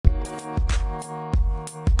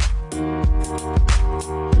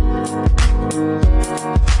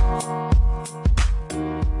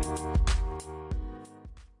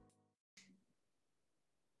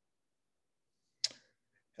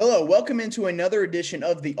welcome into another edition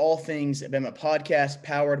of the All Things Bama podcast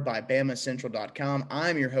powered by BamaCentral.com.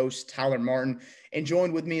 I'm your host, Tyler Martin, and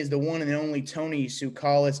joined with me is the one and only Tony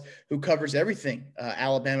Sukalis, who covers everything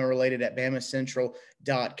Alabama related at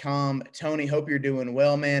BamaCentral.com. Tony, hope you're doing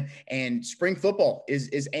well, man. And spring football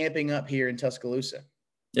is amping up here in Tuscaloosa.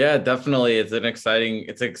 Yeah, definitely. It's an exciting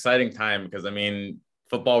time because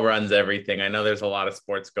football runs everything. I know there's a lot of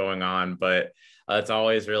sports going on, but it's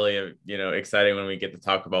always really, exciting when we get to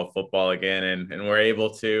talk about football again, and we're able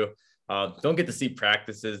to. Don't get to see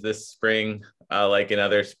practices this spring like in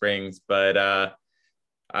other springs, but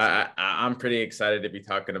I'm pretty excited to be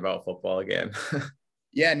talking about football again.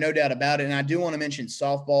 Yeah, no doubt about it. And I do want to mention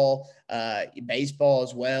softball, baseball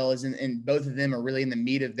as well, and both of them are really in the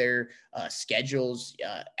meat of their schedules.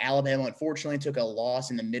 Alabama, unfortunately, took a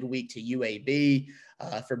loss in the midweek to UAB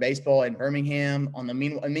for baseball in Birmingham.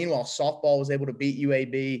 Meanwhile, softball was able to beat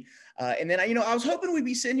UAB. And then, I was hoping we'd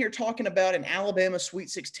be sitting here talking about an Alabama Sweet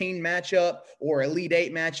 16 matchup or Elite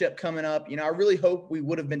 8 matchup coming up. I really hope we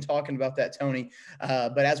would have been talking about that, Tony.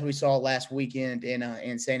 But as we saw last weekend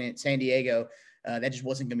in San Diego, that just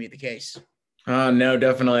wasn't going to be the case. No,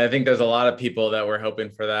 definitely. I think there's a lot of people that were hoping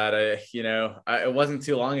for that. It wasn't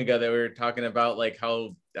too long ago that we were talking about like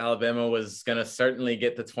how Alabama was going to certainly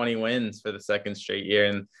get the 20 wins for the second straight year.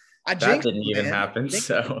 And that didn't even happen.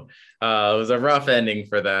 So it was a rough ending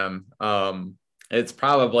for them. It's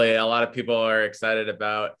probably a lot of people are excited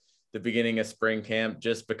about the beginning of spring camp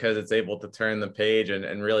just because it's able to turn the page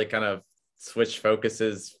and really kind of switch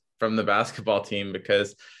focuses from the basketball team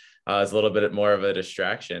because it's a little bit more of a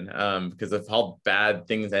distraction because of how bad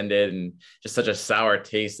things ended and just such a sour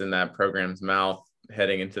taste in that program's mouth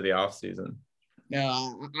heading into the offseason.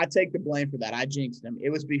 No, I take the blame for that. I jinxed them. It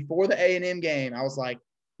was before the A&M game. I was like,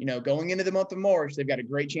 going into the month of March, they've got a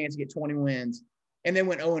great chance to get 20 wins. And then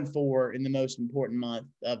went 0-4 in the most important month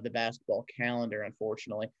of the basketball calendar,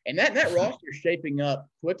 unfortunately. And that roster is shaping up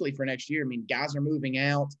quickly for next year. Guys are moving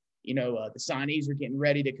out. The signees are getting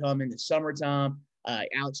ready to come in the summertime.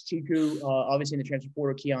 Alex Chiku, obviously in the transfer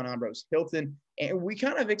portal, Keon Ambrose Hilton, and we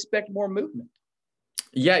kind of expect more movement.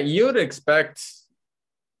 Yeah, you would expect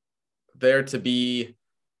there to be,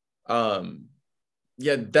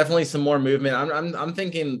 definitely some more movement. I'm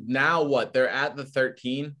thinking now what they're at the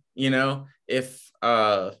 13. If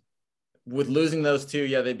with losing those two,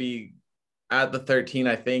 they'd be at the 13.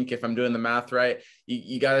 I think if I'm doing the math right,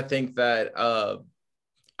 you got to think that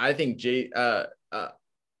I think Jaden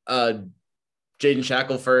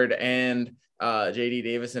Shackelford and J.D.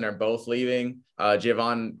 Davison are both leaving.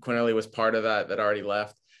 Javon Quinterly was part of that already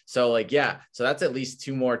left. So so that's at least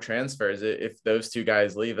two more transfers. If those two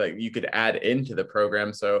guys leave, you could add into the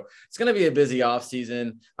program. So it's going to be a busy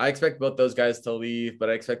offseason. I expect both those guys to leave, but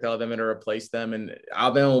I expect Alabama to replace them. And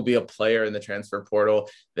Alabama will be a player in the transfer portal.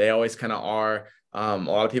 They always kind of are. A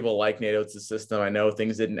lot of people like Nate Oates' system. I know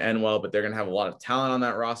things didn't end well, but they're going to have a lot of talent on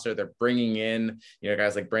that roster. They're bringing in,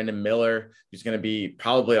 guys like Brandon Miller, who's going to be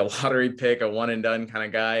probably a lottery pick, a one and done kind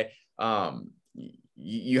of guy.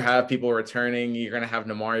 You have people returning. You're going to have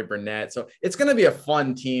Namari Burnett. So it's going to be a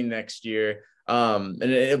fun team next year. And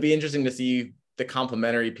it'll be interesting to see the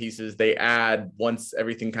complementary pieces they add once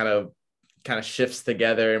everything kind of shifts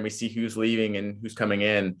together and we see who's leaving and who's coming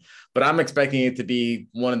in. But I'm expecting it to be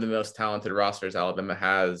one of the most talented rosters Alabama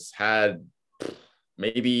has had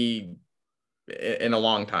maybe in a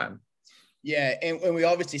long time. Yeah, and we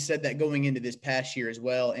obviously said that going into this past year as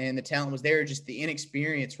well, and the talent was there, just the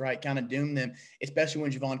inexperience, right, kind of doomed them, especially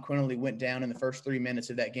when Javon Quinterly went down in the first 3 minutes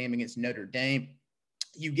of that game against Notre Dame.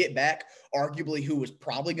 You get back arguably who was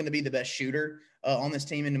probably going to be the best shooter on this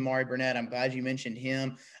team in Namari Burnett. I'm glad you mentioned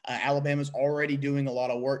him. Alabama's already doing a lot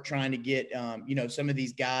of work trying to get, some of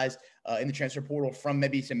these guys in the transfer portal from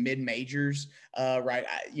maybe some mid-majors, right?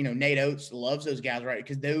 Nate Oates loves those guys, right?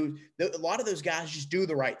 Because a lot of those guys just do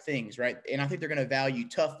the right things, right? And I think they're going to value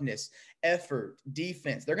toughness, effort,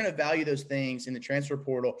 defense. They're going to value those things in the transfer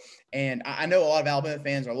portal. And I know a lot of Alabama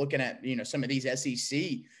fans are looking at, some of these SEC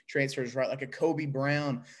transfers, right? Like a Kobe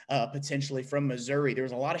Brown potentially from Missouri. There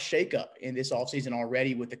was a lot of shakeup in this offseason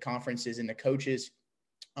already with the conferences and the coaches.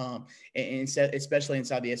 And especially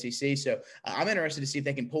inside the SEC. So I'm interested to see if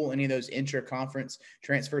they can pull any of those intra-conference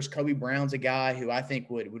transfers. Kobe Brown's a guy who I think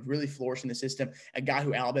would really flourish in the system, a guy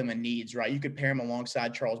who Alabama needs, right? You could pair him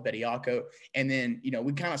alongside Charles Bediako. And then,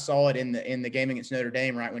 we kind of saw it in the game against Notre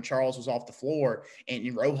Dame, right? When Charles was off the floor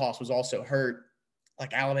and Rojas was also hurt.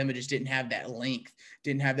 Like Alabama just didn't have that length,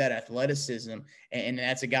 didn't have that athleticism. And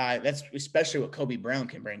that's a guy, that's especially what Kobe Brown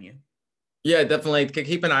can bring you. Yeah, definitely.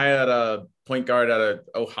 Keep an eye out a point guard out of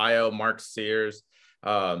Ohio, Mark Sears.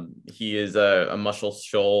 He is a Muscle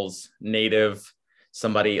Shoals native.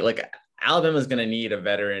 somebody like Alabama's going to need a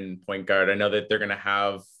veteran point guard. I know that they're going to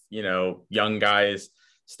have, young guys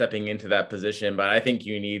stepping into that position, but I think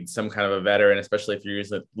you need some kind of a veteran, especially if you're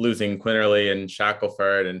losing Quinterly and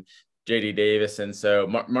Shackelford and JD Davis. And so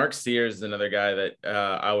Mark Sears is another guy that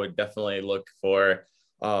I would definitely look for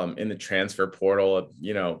in the transfer portal,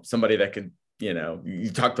 somebody that could,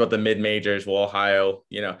 you talked about the mid majors, Ohio,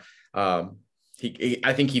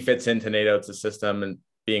 I think he fits into Nate Oates' system, and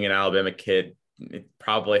being an Alabama kid, it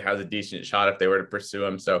probably has a decent shot if they were to pursue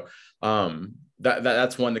him. So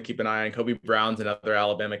that's one to keep an eye on. Kobe Brown's another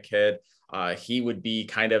Alabama kid. He would be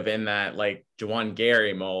kind of in that like Juwan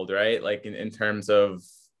Gary mold, right? Like in terms of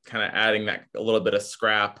kind of adding that a little bit of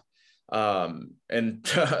scrap. And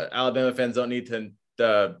Alabama fans don't need to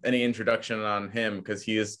any introduction on him because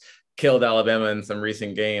he has killed Alabama in some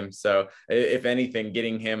recent games. So if anything,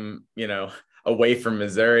 getting him, away from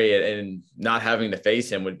Missouri and not having to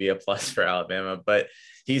face him would be a plus for Alabama. But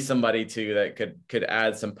he's somebody too that could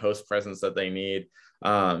add some post presence that they need.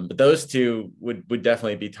 But those two would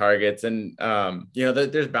definitely be targets. And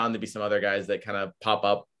there's bound to be some other guys that kind of pop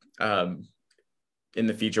up in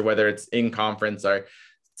the future, whether it's in conference or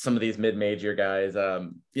some of these mid-major guys. A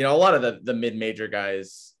lot of the mid-major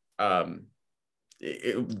guys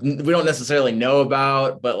we don't necessarily know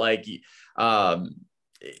about, but like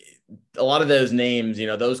a lot of those names,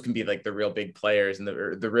 those can be like the real big players and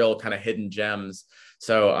the real kind of hidden gems.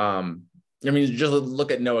 So, just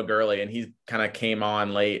look at Noah Gurley, and he kind of came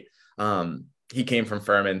on late. He came from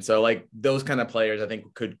Furman. So like those kind of players, I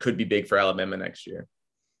think could be big for Alabama next year.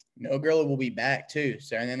 Noah Gurley will be back too.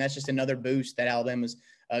 So, and then that's just another boost that Alabama's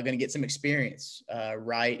going to get some experience,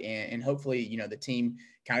 right? And hopefully, the team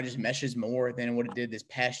kind of just meshes more than what it did this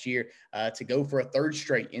past year to go for a third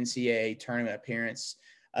straight NCAA tournament appearance.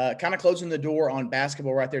 Kind of closing the door on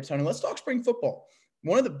basketball right there, Tony. Let's talk spring football.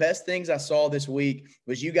 One of the best things I saw this week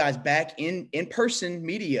was you guys back in-person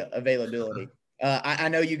media availability. I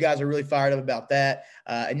know you guys are really fired up about that.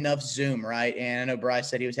 Enough Zoom, right? And I know Bryce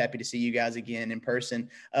said he was happy to see you guys again in person.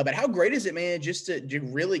 But how great is it, man, just to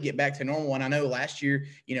really get back to normal? And I know last year,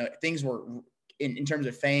 things were in terms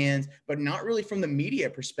of fans, but not really from the media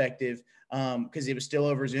perspective because it was still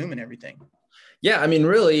over Zoom and everything. Yeah, I mean,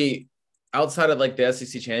 really, outside of like the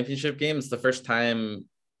SEC championship game, it's the first time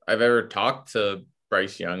I've ever talked to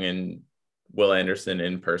Bryce Young and Will Anderson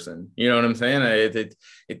in person. You know what I'm saying?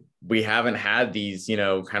 We haven't had these,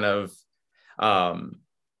 kind of,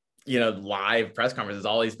 live press conferences. It's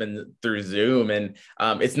always been through Zoom. And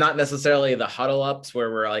it's not necessarily the huddle ups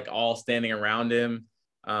where we're like all standing around him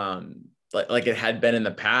like it had been in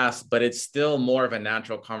the past, but it's still more of a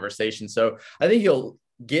natural conversation. So I think you'll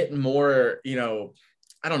get more,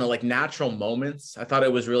 I don't know, like natural moments. I thought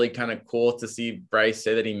it was really kind of cool to see Bryce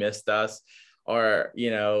say that he missed us, or,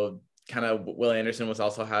 kind of Will Anderson was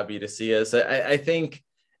also happy to see us. I think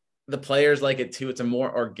the players like it too. It's a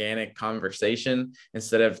more organic conversation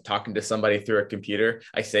instead of talking to somebody through a computer.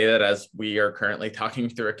 I say that as we are currently talking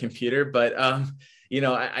through a computer, but I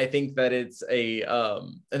think that it's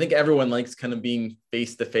I think everyone likes kind of being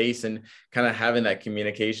face to face and kind of having that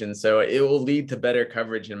communication. So it will lead to better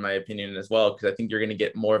coverage, in my opinion, as well, because I think you're going to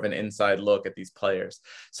get more of an inside look at these players.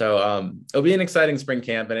 So it'll be an exciting spring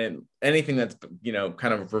camp, and anything that's,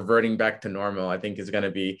 kind of reverting back to normal, I think is going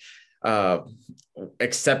to be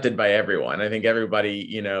accepted by everyone. I think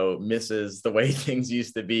everybody, misses the way things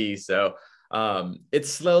used to be. So it's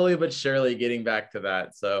slowly but surely getting back to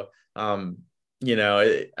that. So,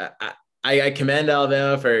 I commend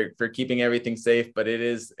Alabama for keeping everything safe, but it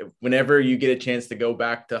is, whenever you get a chance to go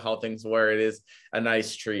back to how things were, it is a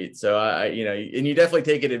nice treat. So and you definitely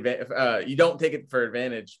take it, you don't take it for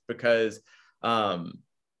advantage because, after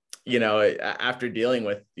dealing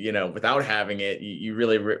with, without having it, you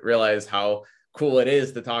really realize how cool it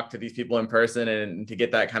is to talk to these people in person and to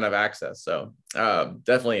get that kind of access. So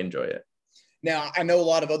definitely enjoy it. Now, I know a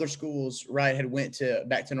lot of other schools, right, had went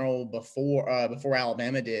back to normal before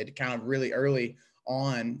Alabama did, kind of really early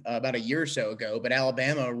on, about a year or so ago. But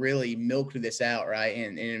Alabama really milked this out, right?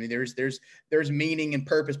 And I mean, there's meaning and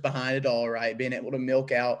purpose behind it all, right? Being able to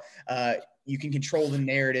milk out. You can control the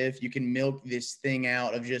narrative. You can milk this thing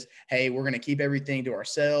out of just, hey, we're going to keep everything to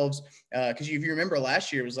ourselves. Because if you remember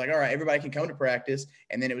last year, it was like, all right, everybody can come to practice.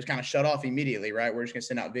 And then it was kind of shut off immediately, right? We're just going to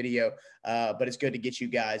send out video. But it's good to get you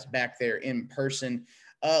guys back there in person.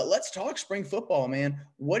 Let's talk spring football, man.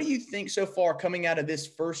 What do you think so far coming out of this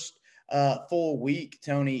first full week,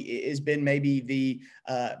 Tony, has been maybe the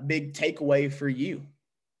big takeaway for you?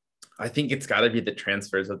 I think it's got to be the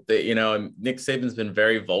transfers. Nick Saban's been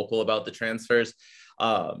very vocal about the transfers.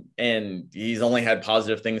 And he's only had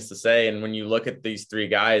positive things to say. And when you look at these three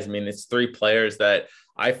guys, I mean, it's three players that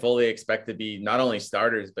I fully expect to be not only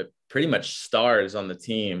starters, but pretty much stars on the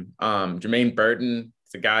team. Jermaine Burton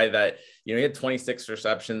is a guy that, he had 26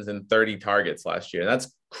 receptions and 30 targets last year. And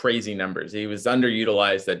that's crazy numbers. He was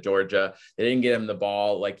underutilized at Georgia. They didn't get him the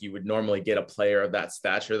ball like you would normally get a player of that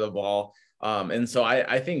stature the ball. And so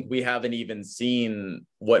I think we haven't even seen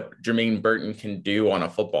what Jermaine Burton can do on a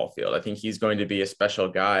football field. I think he's going to be a special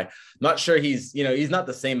guy. I'm not sure he's not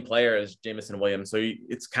the same player as Jamison Williams. So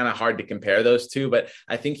it's kind of hard to compare those two, but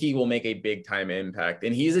I think he will make a big time impact.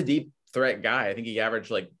 And he's a deep threat guy. I think he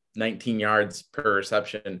averaged like 19 yards per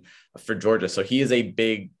reception for Georgia. So he is a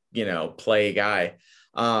big, play guy.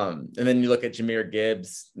 And then you look at Jahmyr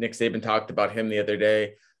Gibbs. Nick Saban talked about him the other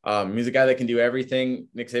day. He's a guy that can do everything.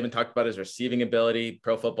 Nick Saban talked about his receiving ability.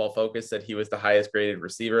 Pro Football Focus said he was the highest graded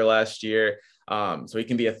receiver last year. So he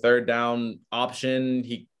can be a third down option.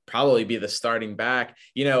 He probably be the starting back.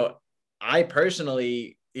 I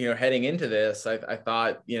personally, heading into this, I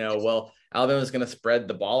thought, Alabama's going to spread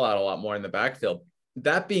the ball out a lot more in the backfield.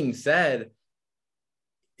 That being said,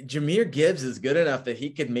 Jahmyr Gibbs is good enough that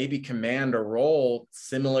he could maybe command a role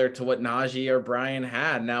similar to what Najee or Brian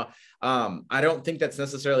had. Now, I don't think that's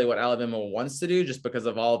necessarily what Alabama wants to do just because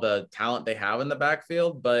of all the talent they have in the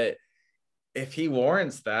backfield. But if he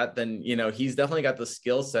warrants that, then, he's definitely got the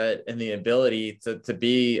skill set and the ability to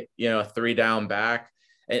be, a 3-down back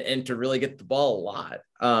and to really get the ball a lot.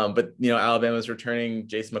 But, Alabama's returning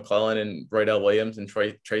Jace McClellan and Roydell Williams and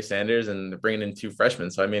Trey Sanders, and they're bringing in 2 freshmen.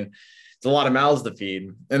 So, I mean, it's a lot of mouths to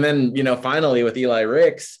feed. And then, finally with Eli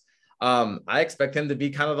Ricks, I expect him to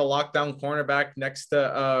be kind of the lockdown cornerback next to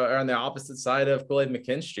or on the opposite side of Kool-Aid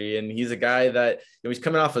McKinstry. And he's a guy that he's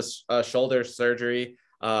coming off a shoulder surgery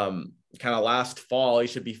kind of last fall. He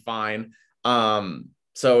should be fine.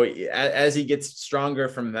 So as he gets stronger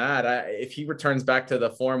from that, if he returns back to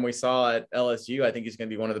the form we saw at LSU, I think he's going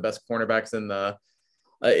to be one of the best cornerbacks in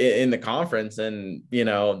the conference. And,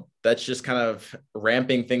 that's just kind of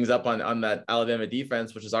ramping things up on that Alabama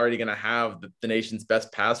defense, which is already going to have the nation's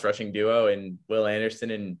best pass rushing duo in Will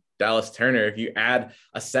Anderson and Dallas Turner. If you add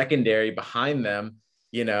a secondary behind them,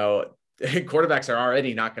 quarterbacks are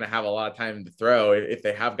already not going to have a lot of time to throw. If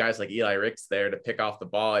they have guys like Eli Ricks there to pick off the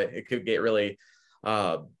ball, it could get really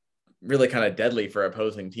kind of deadly for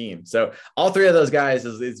opposing teams. So all three of those guys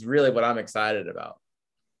is really what I'm excited about.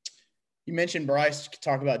 You mentioned Bryce,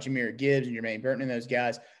 talk about Jahmyr Gibbs and Jermaine Burton and those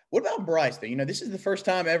guys. What about Bryce, though? This is the first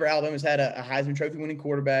time ever Alabama's had a Heisman Trophy winning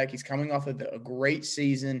quarterback. He's coming off of a great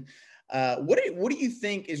season. What do you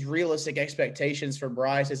think is realistic expectations for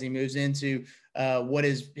Bryce as he moves into what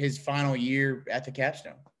is his final year at the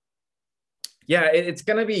capstone? Yeah, it's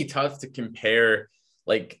going to be tough to compare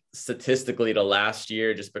like statistically to last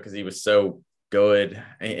year just because he was so good.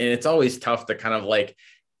 And it's always tough to kind of like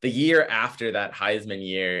the year after that Heisman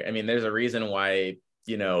year. I mean, there's a reason why,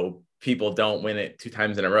 people don't win it 2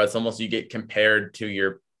 times in a row. It's almost you get compared to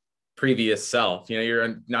your previous self.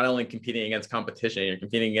 You're not only competing against competition, you're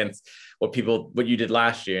competing against what you did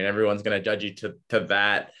last year, and everyone's going to judge you to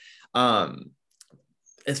that.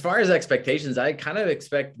 As far as expectations, I kind of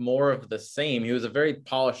expect more of the same. He was a very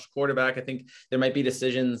polished quarterback. I think there might be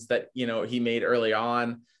decisions that, he made early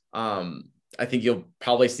on. I think you'll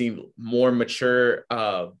probably see more mature,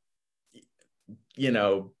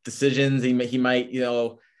 decisions. He might,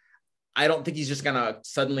 I don't think he's just going to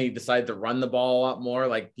suddenly decide to run the ball a lot more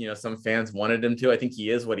like, some fans wanted him to. I think he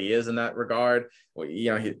is what he is in that regard.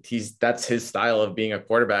 That's his style of being a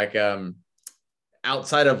quarterback.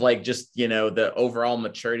 Outside of like just, the overall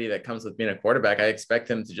maturity that comes with being a quarterback, I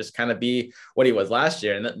expect him to just kind of be what he was last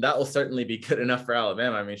year. And that will certainly be good enough for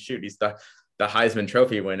Alabama. I mean, shoot, he's the Heisman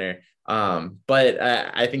Trophy winner. But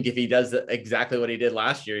I think if he does exactly what he did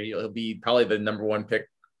last year, he'll be probably the number 1 pick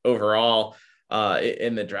overall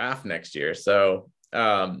in the draft next year. So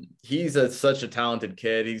he's such a talented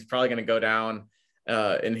kid. He's probably going to go down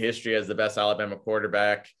in history as the best Alabama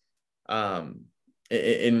quarterback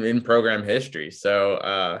in program history.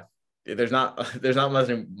 So there's not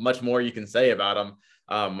much more you can say about him.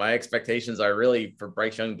 My expectations are really for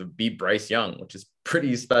Bryce Young to beat Bryce Young, which is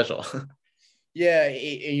pretty special. Yeah,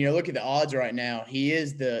 look at the odds right now. He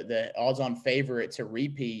is the odds-on favorite to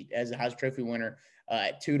repeat as a Heisman Trophy winner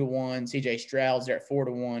at 2-1. C.J. Stroud's there at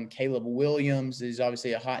 4-1. Caleb Williams is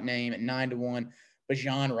obviously a hot name at 9-1.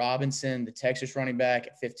 Bijan Robinson, the Texas running back,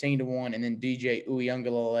 at 15-1, and then DJ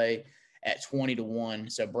Uiagalelei at 20-1.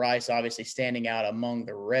 So Bryce obviously standing out among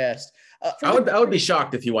the rest. I would be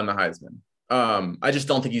shocked if he won the Heisman. I just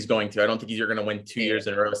don't think he's going to. I don't think you're going to win 2 years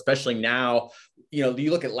in a row, especially now. You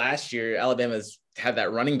look at last year, Alabama's had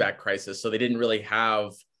that running back crisis. So they didn't really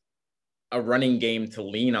have a running game to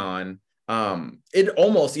lean on. It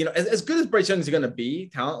almost, as good as Bryce Young is going to be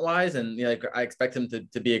talent wise, and like I expect him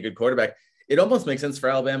to be a good quarterback, it almost makes sense for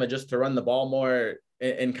Alabama just to run the ball more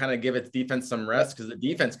and kind of give its defense some rest, because the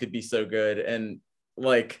defense could be so good. And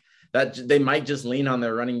like that, they might just lean on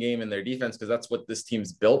their running game and their defense, because that's what this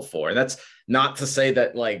team's built for. And that's not to say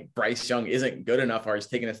that like Bryce Young isn't good enough or he's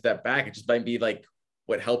taking a step back. It just might be like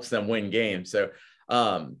what helps them win games. So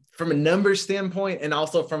from a numbers standpoint, and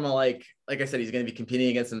also from a like I said, he's going to be competing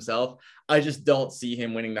against himself. I just don't see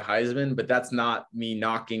him winning the Heisman, but that's not me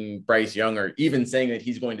knocking Bryce Young or even saying that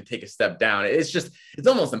he's going to take a step down. It's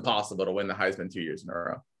almost impossible to win the Heisman 2 years in a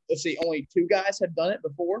row. Let's see, only 2 guys have done it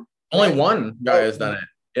before. Only one guy has done it.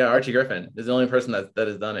 Yeah, Archie Griffin is the only person that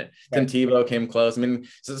has done it. Tim Tebow came close. I mean,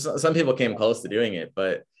 so some people came close to doing it,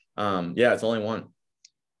 but yeah, it's only one.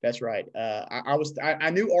 That's right. I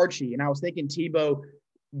knew Archie, and I was thinking Tebow,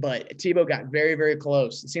 but Tebow got very, very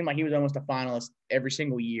close. It seemed like he was almost a finalist every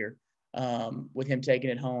single year, with him taking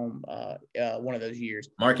it home one of those years.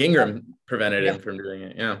 Mark Ingram prevented him from doing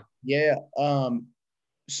it. Yeah. Yeah.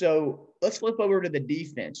 So let's flip over to the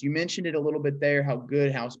defense. You mentioned it a little bit there, how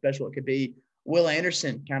good, how special it could be. Will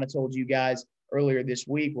Anderson kind of told you guys earlier this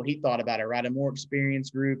week what he thought about it, right? A more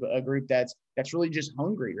experienced group, a group that's really just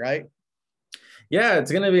hungry, right? Yeah,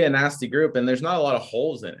 it's going to be a nasty group, and there's not a lot of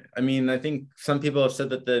holes in it. I mean, I think some people have said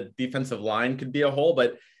that the defensive line could be a hole,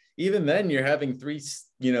 but even then you're having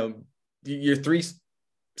your 3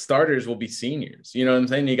 starters will be seniors. You know what I'm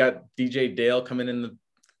saying? You got DJ Dale coming in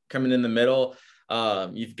the middle.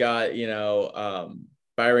 You've got,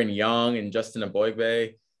 Byron Young and Justin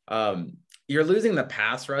Aboigbe. You're losing the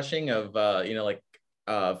pass rushing of,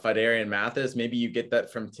 Fidarian Mathis. Maybe you get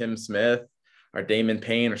that from Tim Smith or Damon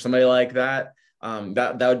Payne or somebody like that.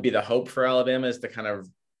 That would be the hope for Alabama, is to kind of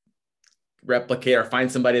replicate or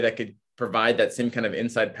find somebody that could provide that same kind of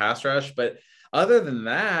inside pass rush. But other than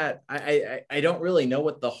that, I don't really know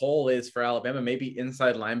what the hole is for Alabama. Maybe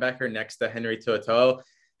inside linebacker next to Henry To'oTo'o.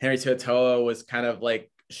 Henry To'oTo'o was kind of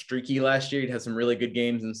like streaky last year. He'd had some really good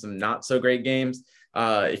games and some not so great games.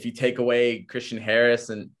 If you take away Christian Harris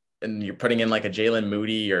and you're putting in like a Jalen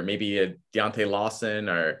Moody or maybe a Deontay Lawson,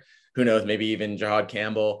 or who knows, maybe even Jahad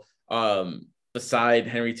Campbell, beside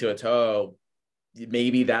Henry To'oTo'o,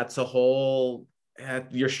 maybe that's a hole.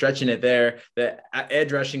 You're stretching it there. The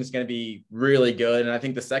edge rushing is going to be really good. And I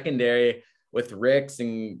think the secondary with Ricks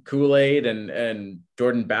and Kool-Aid and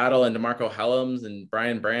Jordan Battle and DeMarco Helms and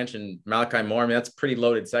Brian Branch and Malachi Moore, I mean, that's a pretty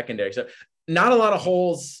loaded secondary. So not a lot of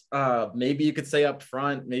holes. Maybe you could say up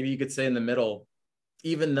front, maybe you could say in the middle.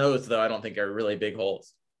 Even those, though, I don't think are really big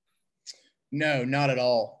holes. No, not at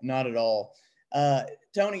all. Not at all.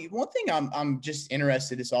 Tony, one thing I'm just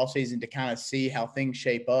interested this offseason to kind of see how things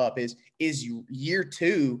shape up is year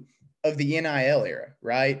 2 of the NIL era,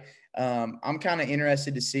 right? I'm kind of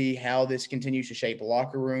interested to see how this continues to shape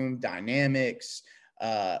locker room dynamics,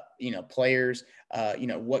 players,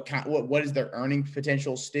 what is their earning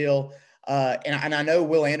potential still. And I know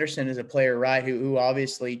Will Anderson is a player, right, who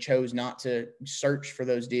obviously chose not to search for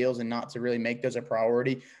those deals and not to really make those a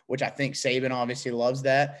priority, which I think Saban obviously loves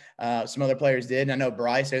that. Some other players did. And I know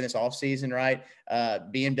Bryce in this offseason, right,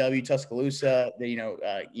 BMW, Tuscaloosa,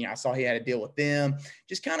 I saw he had a deal with them.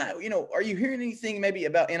 Just kind of, are you hearing anything maybe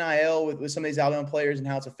about NIL with some of these Alabama players and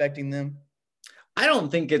how it's affecting them? I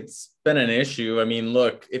don't think it's been an issue. I mean,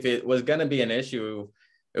 look, if it was going to be an issue,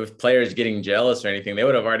 with players getting jealous or anything, they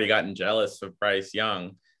would have already gotten jealous of Bryce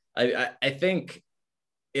Young. I think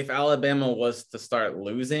if Alabama was to start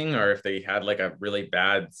losing, or if they had like a really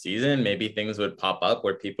bad season, maybe things would pop up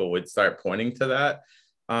where people would start pointing to that.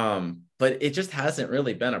 But it just hasn't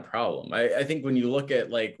really been a problem. I think when you look at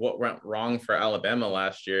like what went wrong for Alabama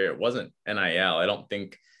last year, it wasn't NIL. I don't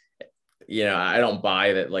think, I don't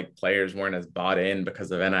buy that like players weren't as bought in because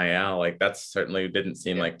of NIL. Like that certainly didn't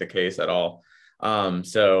seem like the case at all.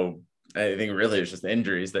 So I think really it's just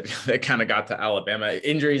injuries that kind of got to Alabama.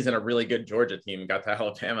 Injuries in a really good Georgia team got to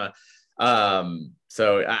Alabama.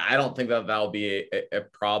 So I don't think that'll be a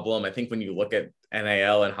problem. I think when you look at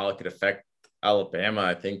NIL and how it could affect Alabama,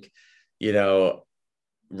 I think,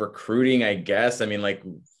 recruiting, I guess. I mean, like,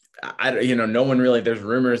 no one really, there's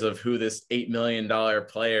rumors of who this $8 million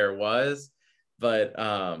player was, but,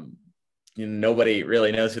 nobody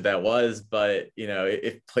really knows who that was, but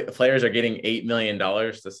if players are getting $8 million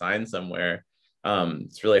to sign somewhere,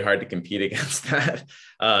 it's really hard to compete against that.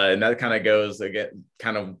 And that kind of goes again,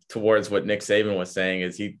 kind of towards what Nick Saban was saying,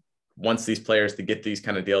 is he wants these players to get these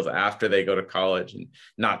kind of deals after they go to college and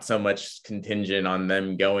not so much contingent on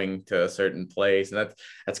them going to a certain place. And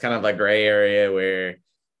that's kind of a gray area where,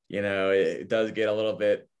 it does get a little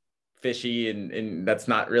bit fishy, and that's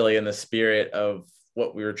not really in the spirit of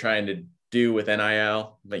what we were trying to do with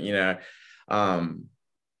NIL. But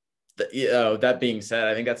that being said,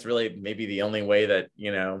 I think that's really maybe the only way that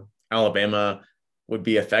Alabama would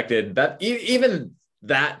be affected. That even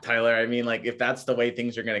that, Tyler, I mean, like if that's the way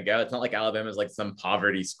things are going to go, it's not like Alabama is like some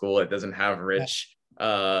poverty school. It doesn't have rich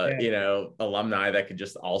alumni that could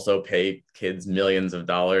just also pay kids millions of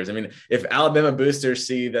dollars. I mean, if Alabama boosters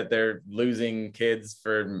see that they're losing kids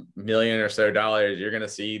for $1 or so dollars, you're going to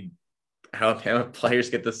see Alabama players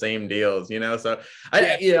get the same deals, so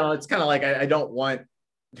it's kind of like, I don't want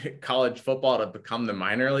college football to become the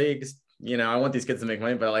minor leagues. I want these kids to make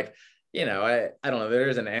money, but like, I don't know,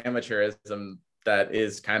 there's an amateurism that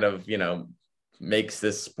is kind of, makes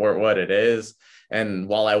this sport what it is. And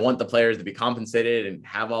while I want the players to be compensated and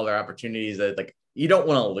have all their opportunities, that like, you don't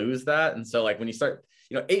want to lose that. And so like when you start,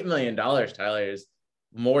 $8 million, Tyler, is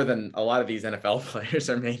more than a lot of these NFL players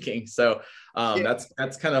are making. So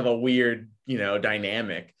that's kind of a weird,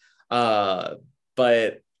 dynamic.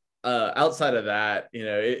 But outside of that,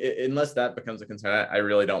 unless that becomes a concern, I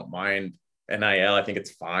really don't mind NIL. I think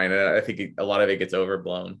it's fine. I think a lot of it gets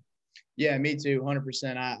overblown. Yeah, me too,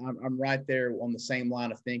 100%. I'm right there on the same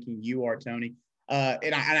line of thinking you are, Tony.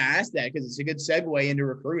 And I asked that because it's a good segue into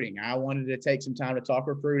recruiting. I wanted to take some time to talk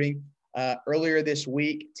recruiting. Earlier this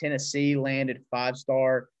week, Tennessee landed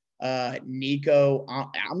 5-star Nico. I'm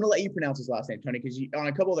going to let you pronounce his last name, Tony, because on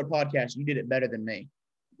a couple other podcasts, you did it better than me.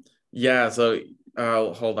 Yeah. So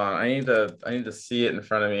hold on. I need to see it in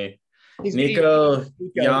front of me. Nico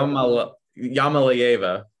Yamalieva.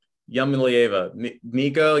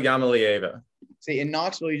 Nico Yamalieva. See, in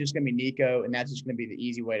Knoxville, he's just going to be Nico, and that's just going to be the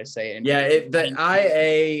easy way to say it. And the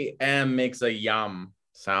I-A-M makes a yum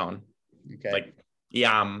sound. Okay. Like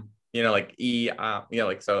yum, like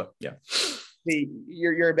like so, yeah. See,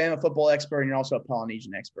 you're a Bama football expert, and you're also a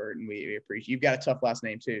Polynesian expert, and we appreciate you've got a tough last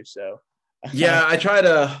name too. So yeah, I try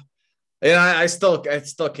to, and I still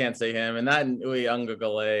can't say him, and that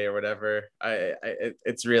Uyungagale or whatever.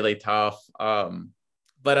 It's really tough.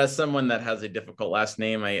 But as someone that has a difficult last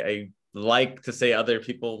name, I like to say other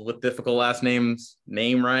people with difficult last names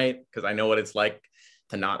name right, because I know what it's like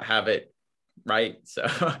to not have it right. So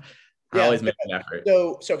I always make an effort.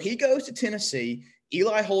 So he goes to Tennessee.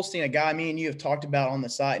 Eli Holstein, a guy me and you have talked about on the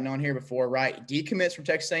site and on here before, right? Decommits from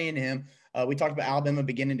Texas A&M. We talked about Alabama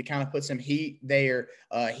beginning to kind of put some heat there.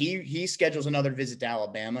 He schedules another visit to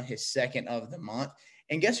Alabama, his second of the month.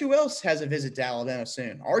 And guess who else has a visit to Alabama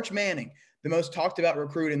soon? Arch Manning, the most talked about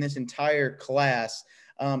recruit in this entire class.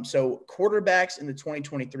 So quarterbacks in the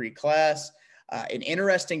 2023 class, an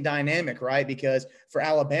interesting dynamic, right? Because for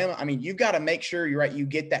Alabama, I mean, you've got to make sure you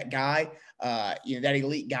get that guy, that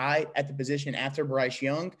elite guy at the position after Bryce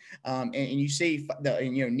Young. And you see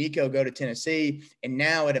Nico go to Tennessee, and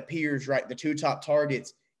now it appears, right, the two top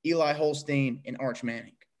targets, Eli Holstein and Arch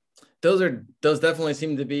Manning. Those definitely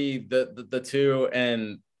seem to be the two.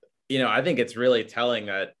 And, I think it's really telling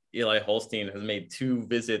that Eli Holstein has made 2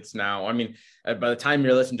 visits now. I mean, by the time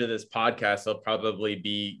you're listening to this podcast, he'll probably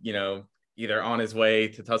be, either on his way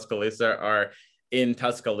to Tuscaloosa or in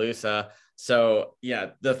Tuscaloosa. So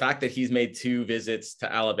yeah, the fact that he's made 2 visits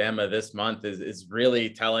to Alabama this month is really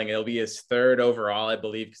telling. It'll be his 3rd overall, I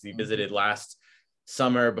believe, because he visited last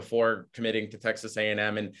summer before committing to Texas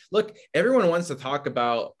A&M. And look, everyone wants to talk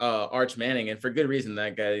about Arch Manning, and for good reason.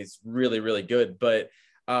 That guy is really, really good. But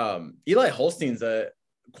Eli Holstein's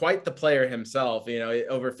quite the player himself.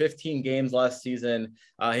 Over 15 games last season,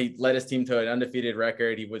 he led his team to an undefeated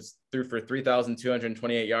record. He threw for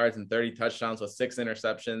 3,228 yards and 30 touchdowns with 6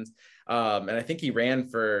 interceptions. And I think he ran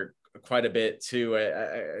for quite a bit too.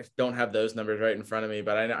 I don't have those numbers right in front of me,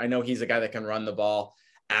 but I know he's a guy that can run the ball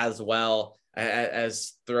as well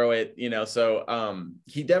as throw it, so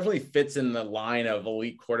he definitely fits in the line of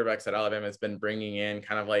elite quarterbacks that Alabama has been bringing in,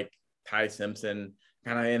 kind of like Ty Simpson,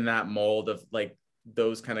 kind of in that mold of like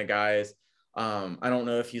those kind of guys. I don't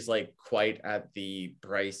know if he's like quite at the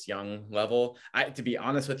Bryce Young level. To be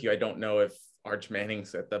honest with you, I don't know if Arch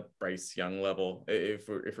Manning's at the Bryce Young level, if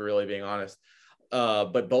we're really being honest.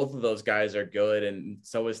 But both of those guys are good, and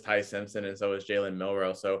so is Ty Simpson, and so is Jalen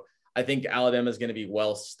Milroe. So I think Alabama is going to be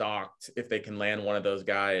well stocked if they can land one of those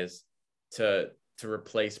guys to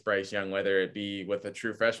replace Bryce Young, whether it be with a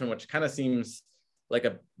true freshman, which kind of seems like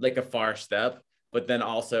a far step, but then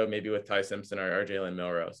also maybe with Ty Simpson or Jalen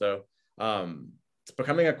Milroe. So it's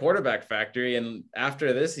becoming a quarterback factory. And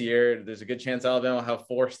after this year, there's a good chance Alabama will have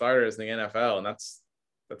 4 starters in the NFL. And that's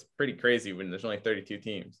pretty crazy when there's only 32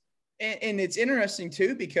 teams. And it's interesting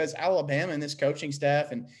too, because Alabama and this coaching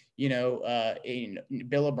staff and,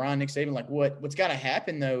 Bill O'Brien, Nick Saban, like what's got to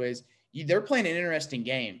happen though is they're playing an interesting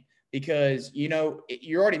game because, you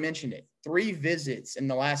already mentioned it, 3 visits in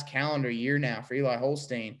the last calendar year now for Eli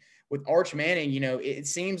Holstein. With Arch Manning, it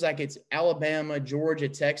seems like it's Alabama, Georgia,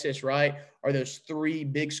 Texas, right? Are those 3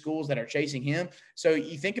 big schools that are chasing him. So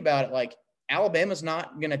you think about it, like Alabama's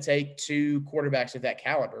not going to take 2 quarterbacks of that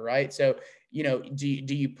caliber, right? So,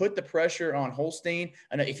 do you put the pressure on Holstein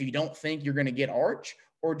if you don't think you're going to get Arch,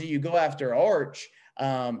 or do you go after Arch,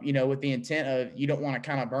 with the intent of you don't want to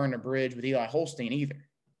kind of burn a bridge with Eli Holstein either?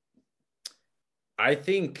 I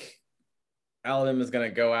think Alabama is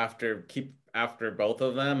going to keep after both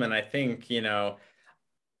of them. And I think,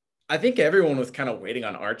 I think everyone was kind of waiting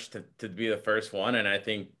on Arch to be the first one. And I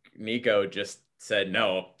think Nico just said,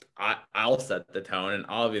 no, I'll set the tone and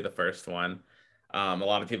I'll be the first one. A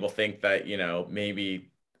lot of people think that,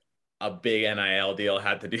 maybe a big NIL deal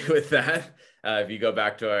had to do with that. If you go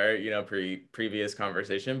back to our, previous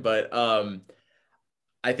conversation, but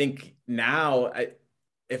I think now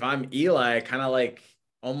if I'm Eli, I kind of like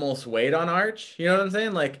almost wait on Arch. You know what I'm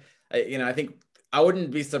saying? Like, I think I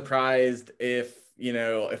wouldn't be surprised if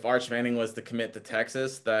Arch Manning was to commit to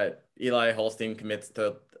Texas, that Eli Holstein commits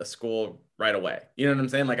to a school right away. You know what I'm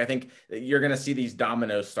saying? Like, I think you're going to see these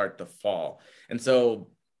dominoes start to fall. And so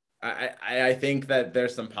I think that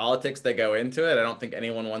there's some politics that go into it. I don't think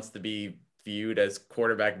anyone wants to be viewed as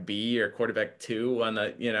quarterback B or quarterback 2 on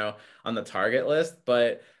the target list,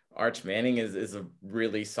 but Arch Manning is a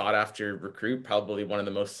really sought after recruit, probably one of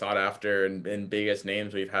the most sought after and biggest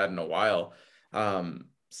names we've had in a while.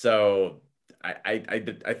 So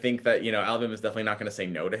I think that, Alabama is definitely not going to say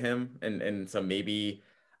no to him. And so maybe,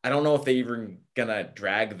 I don't know if they even gonna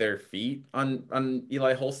drag their feet on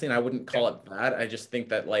Eli Holstein. I wouldn't call it that. I just think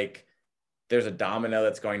that like there's a domino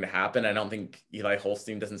that's going to happen. I don't think Eli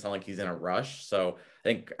Holstein doesn't sound like he's in a rush. So I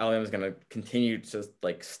think Alabama's going to continue to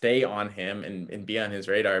like stay on him and be on his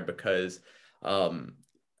radar because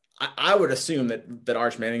I would assume that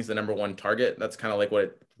Arch Manning's the number 1 target. That's kind of like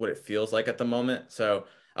what it feels like at the moment. So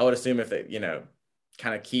I would assume if they,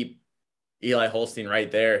 kind of keep Eli Holstein right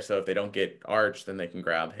there. So if they don't get Arch, then they can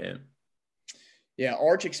grab him. Yeah,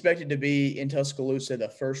 Arch expected to be in Tuscaloosa the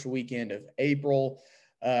first weekend of April.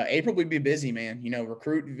 April would be busy, man.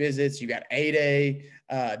 Recruit visits. You got A-Day.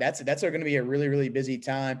 That's going to be a really, really busy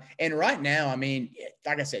time. And right now, I mean,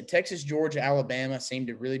 like I said, Texas, Georgia, Alabama seem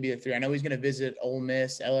to really be the 3. I know he's going to visit Ole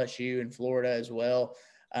Miss, LSU, and Florida as well.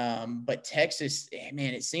 But Texas,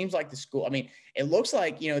 man, it seems like the school. I mean, it looks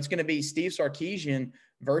like it's going to be Steve Sarkisian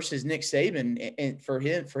versus Nick Saban and for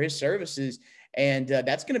his services, and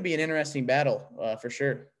that's going to be an interesting battle for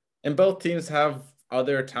sure. And both teams have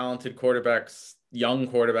other talented quarterbacks, young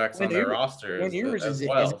quarterbacks on their roster as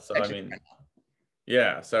well. So I mean,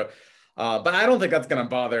 yeah. So, but I don't think that's going to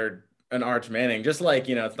bother an Arch Manning. Just like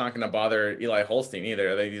it's not going to bother Eli Holstein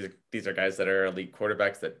either. These are guys that are elite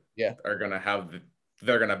quarterbacks that are going to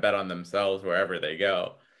they're going to bet on themselves wherever they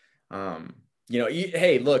go.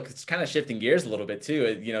 Hey, look, it's kind of shifting gears a little bit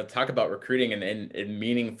too. Talk about recruiting and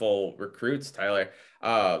meaningful recruits, Tyler.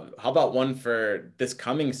 How about one for this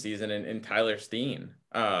coming season in Tyler Steen,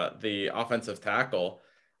 the offensive tackle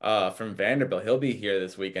from Vanderbilt? He'll be here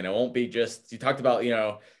this weekend. It won't be just, you talked about,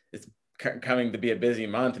 it's coming to be a busy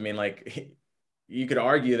month. I mean, like you could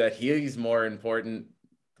argue that he's more important,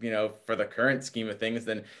 for the current scheme of things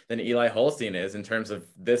than Eli Holstein is in terms of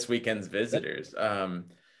this weekend's visitors.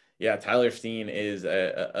 Yeah, Tyler Steen is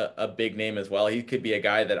a big name as well. He could be a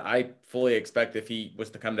guy that I fully expect if he was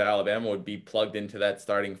to come to Alabama would be plugged into that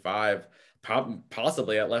starting 5,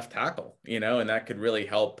 possibly at left tackle, and that could really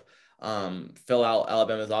help fill out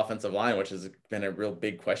Alabama's offensive line, which has been a real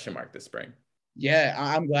big question mark this spring. Yeah,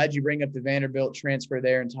 I'm glad you bring up the Vanderbilt transfer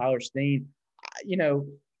there and Tyler Steen.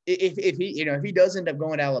 If he does end up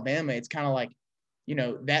going to Alabama, it's kind of like,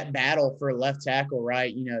 that battle for left tackle,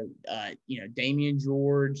 right? Damian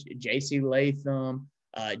George, J.C. Latham,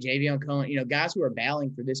 Javion Cohen, guys who are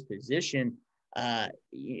battling for this position,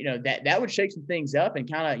 that would shake some things up and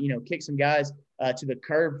kind of, kick some guys to the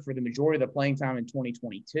curb for the majority of the playing time in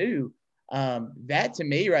 2022. That to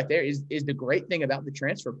me right there is the great thing about the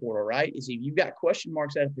transfer portal, right? Is if you've got question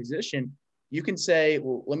marks at a position, you can say,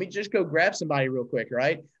 well, let me just go grab somebody real quick,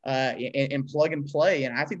 right? And plug and play.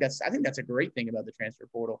 And I think that's a great thing about the transfer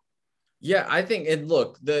portal. Yeah, I think, and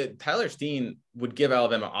look, the Tyler Steen would give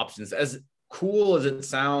Alabama options. As cool as it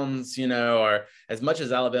sounds, or as much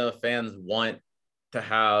as Alabama fans want to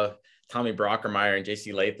have Tommy Brockermeyer and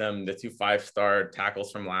J.C. Latham, the 2 5-star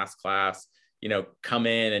tackles from last class, come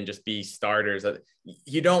in and just be starters.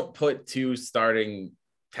 You don't put 2 starting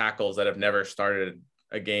tackles that have never started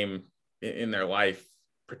a game in their life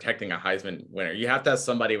protecting a Heisman winner. You have to have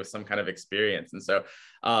somebody with some kind of experience. And so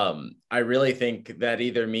I really think that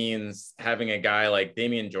either means having a guy like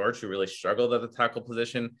Damian George, who really struggled at the tackle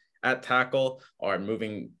position at tackle, or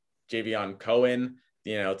moving Javion Cohen,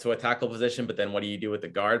 to a tackle position. But then what do you do with the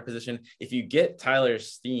guard position? If you get Tyler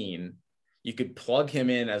Steen, you could plug him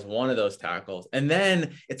in as one of those tackles. And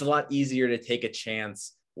then it's a lot easier to take a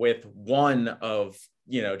chance with one of,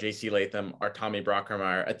 JC Latham or Tommy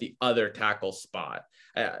Brockermeyer at the other tackle spot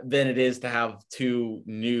than it is to have two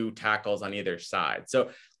new tackles on either side. So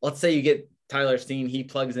let's say you get Tyler Steen, he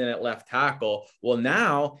plugs in at left tackle. Well,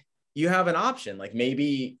 now you have an option. Like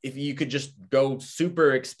maybe if you could just go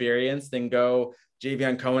super experienced and go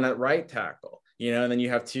Javion Cohen at right tackle, and then you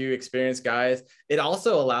have two experienced guys. It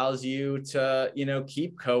also allows you to,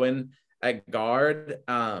 keep Cohen at guard.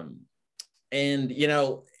 And,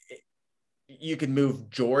 you could move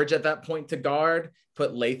George at that point to guard,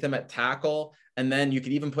 put Latham at tackle, and then you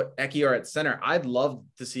could even put Ekiyor at center. I'd love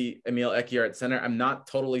to see Emil Ekiyor at center. I'm not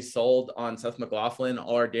totally sold on Seth McLaughlin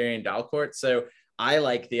or Darian Dalcourt. So I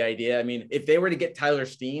like the idea. I mean, if they were to get Tyler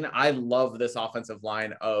Steen, I love this offensive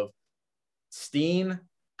line of Steen,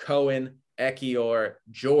 Cohen, Ekiyor,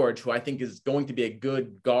 George, who I think is going to be a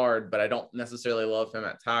good guard, but I don't necessarily love him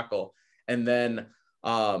at tackle. And then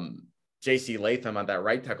JC Latham on that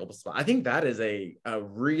right tackle spot. I think that is a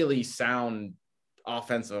really sound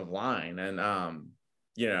offensive line. And,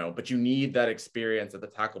 but you need that experience at the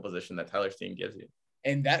tackle position that Tyler Steen gives you.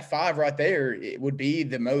 And that five right there, it would be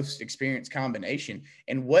the most experienced combination.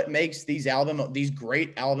 And what makes these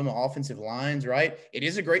great Alabama offensive lines, right? It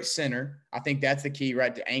is a great center. I think that's the key,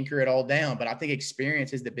 right? To anchor it all down. But I think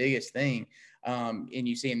experience is the biggest thing. And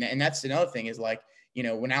you see, and that's another thing is like,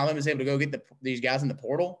 when Alabama's able to go get these guys in the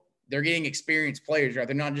portal, they're getting experienced players, right?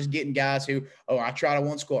 They're not just getting guys who, I tried a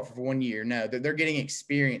one squad for 1 year. No, they're getting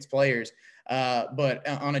experienced players. But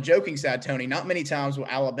on a joking side, Tony, not many times will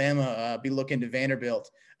Alabama be looking to Vanderbilt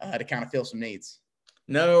to kind of fill some needs.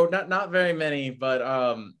 No, not very many. But,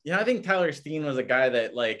 I think Tyler Steen was a guy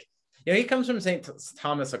that, like, he comes from St.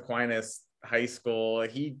 Thomas Aquinas High School.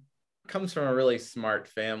 He comes from a really smart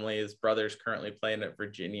family. His brother's currently playing at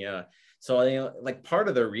Virginia. So, like, part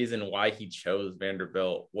of the reason why he chose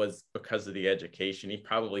Vanderbilt was because of the education. He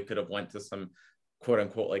probably could have went to some quote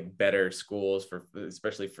unquote like better schools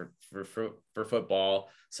especially for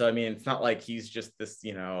football. So, I mean, it's not like he's just this,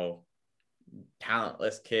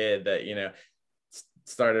 talentless kid that,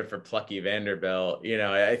 started for plucky Vanderbilt.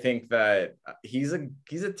 I think that he's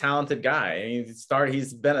a talented guy. I mean,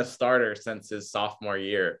 he's been a starter since his sophomore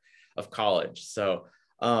year of college. So,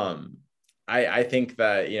 I think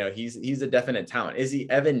that, he's a definite talent. Is he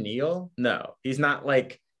Evan Neal? No, he's not,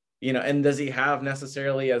 like, and does he have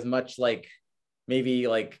necessarily as much like maybe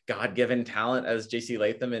like God-given talent as JC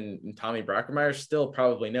Latham and Tommy Brockermeyer? Still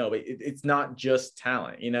probably no, but it's not just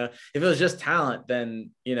talent. If it was just talent, then,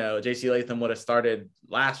 JC Latham would have started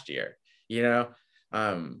last year,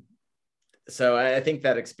 so I think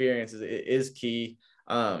that experience is key.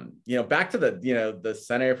 Back to the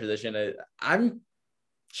center position,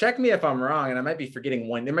 check me if I'm wrong, and I might be forgetting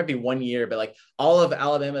one. There might be 1 year, but like all of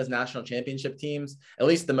Alabama's national championship teams, at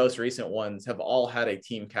least the most recent ones, have all had a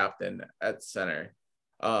team captain at center.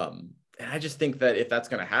 And I just think that if that's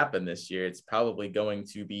going to happen this year, it's probably going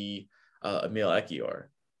to be Emil Ekiyor.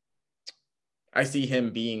 I see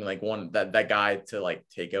him being like that guy to like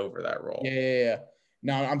take over that role. Yeah.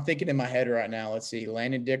 No, I'm thinking in my head right now. Let's see,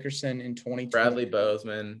 Landon Dickerson in 2020. Bradley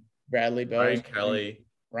Bozeman. Ryan Kelly.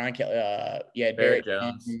 Barrett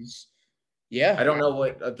Jones. Yeah. I don't know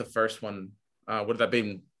what the first one would that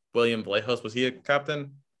be. William Vallejos, was he a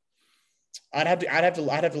captain? I'd have to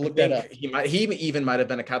look that up. He even might have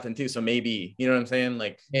been a captain too. So maybe, you know what I'm saying?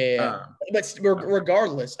 Like, but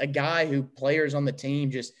regardless, a guy who players on the team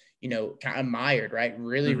just, kind of admired, right?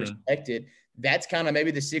 Really respected. That's kind of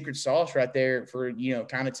maybe the secret sauce right there for,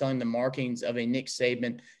 kind of telling the markings of a Nick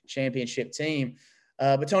Saban championship team.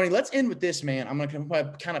 But Tony, let's end with this, man. I'm going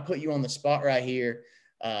to kind of put you on the spot right here.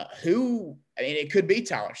 It could be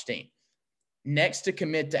Tyler Steen. Next to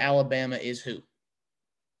commit to Alabama is who?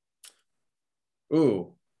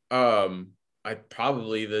 I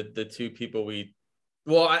probably the two people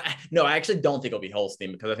I actually don't think it'll be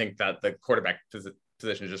Holstein, because I think that the quarterback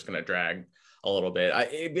position is just going to drag a little bit.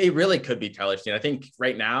 It really could be Tyler Steen. I think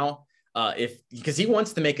right now, because he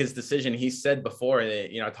wants to make his decision. He said before,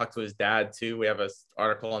 I talked to his dad too. We have an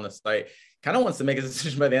article on the site, kind of wants to make his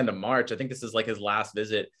decision by the end of March. I think this is like his last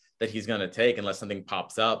visit that he's going to take unless something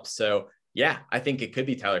pops up. So yeah, I think it could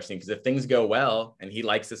be Tyler Steen, because if things go well and he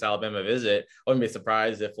likes this Alabama visit, I wouldn't be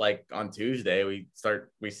surprised if like on Tuesday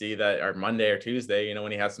we see that, or Monday or Tuesday, you know,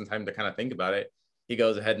 when he has some time to kind of think about it, he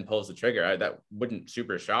goes ahead and pulls the trigger. That wouldn't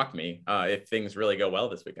super shock me if things really go well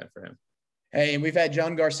this weekend for him. Hey, and we've had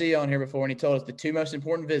John Garcia on here before, and he told us the two most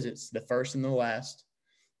important visits, the first and the last.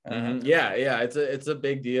 Yeah, it's a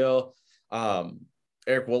big deal.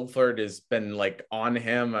 Eric Wolford has been like on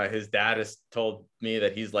him. His dad has told me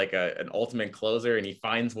that he's like an ultimate closer, and he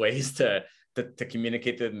finds ways to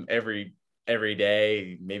communicate to them every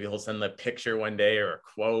day. Maybe he'll send a picture one day or a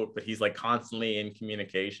quote, but he's like constantly in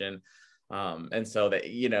communication. And so that,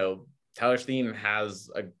 you know, Tyler Steen has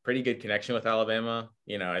a pretty good connection with Alabama.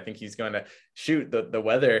 You know, I think he's going to shoot the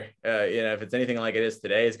weather. You know, if it's anything like it is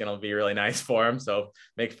today, it's going to be really nice for him. So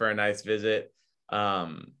make for a nice visit.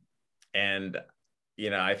 And you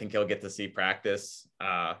know, I think he'll get to see practice.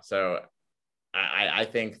 So I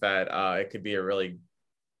think that it could be a really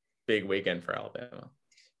big weekend for Alabama.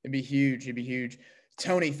 It'd be huge. It'd be huge.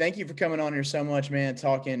 Tony, thank you for coming on here so much, man,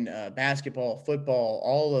 talking basketball, football,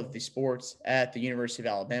 all of the sports at the University of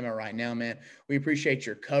Alabama right now, man. We appreciate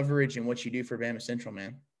your coverage and what you do for Bama Central,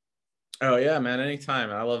 man. Oh, yeah, man. Anytime.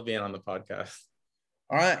 I love being on the podcast.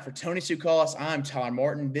 All right. For Tony Tsoukalas, I'm Tyler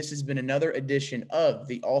Martin. This has been another edition of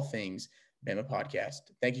the All Things Bama podcast.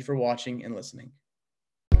 Thank you for watching and listening.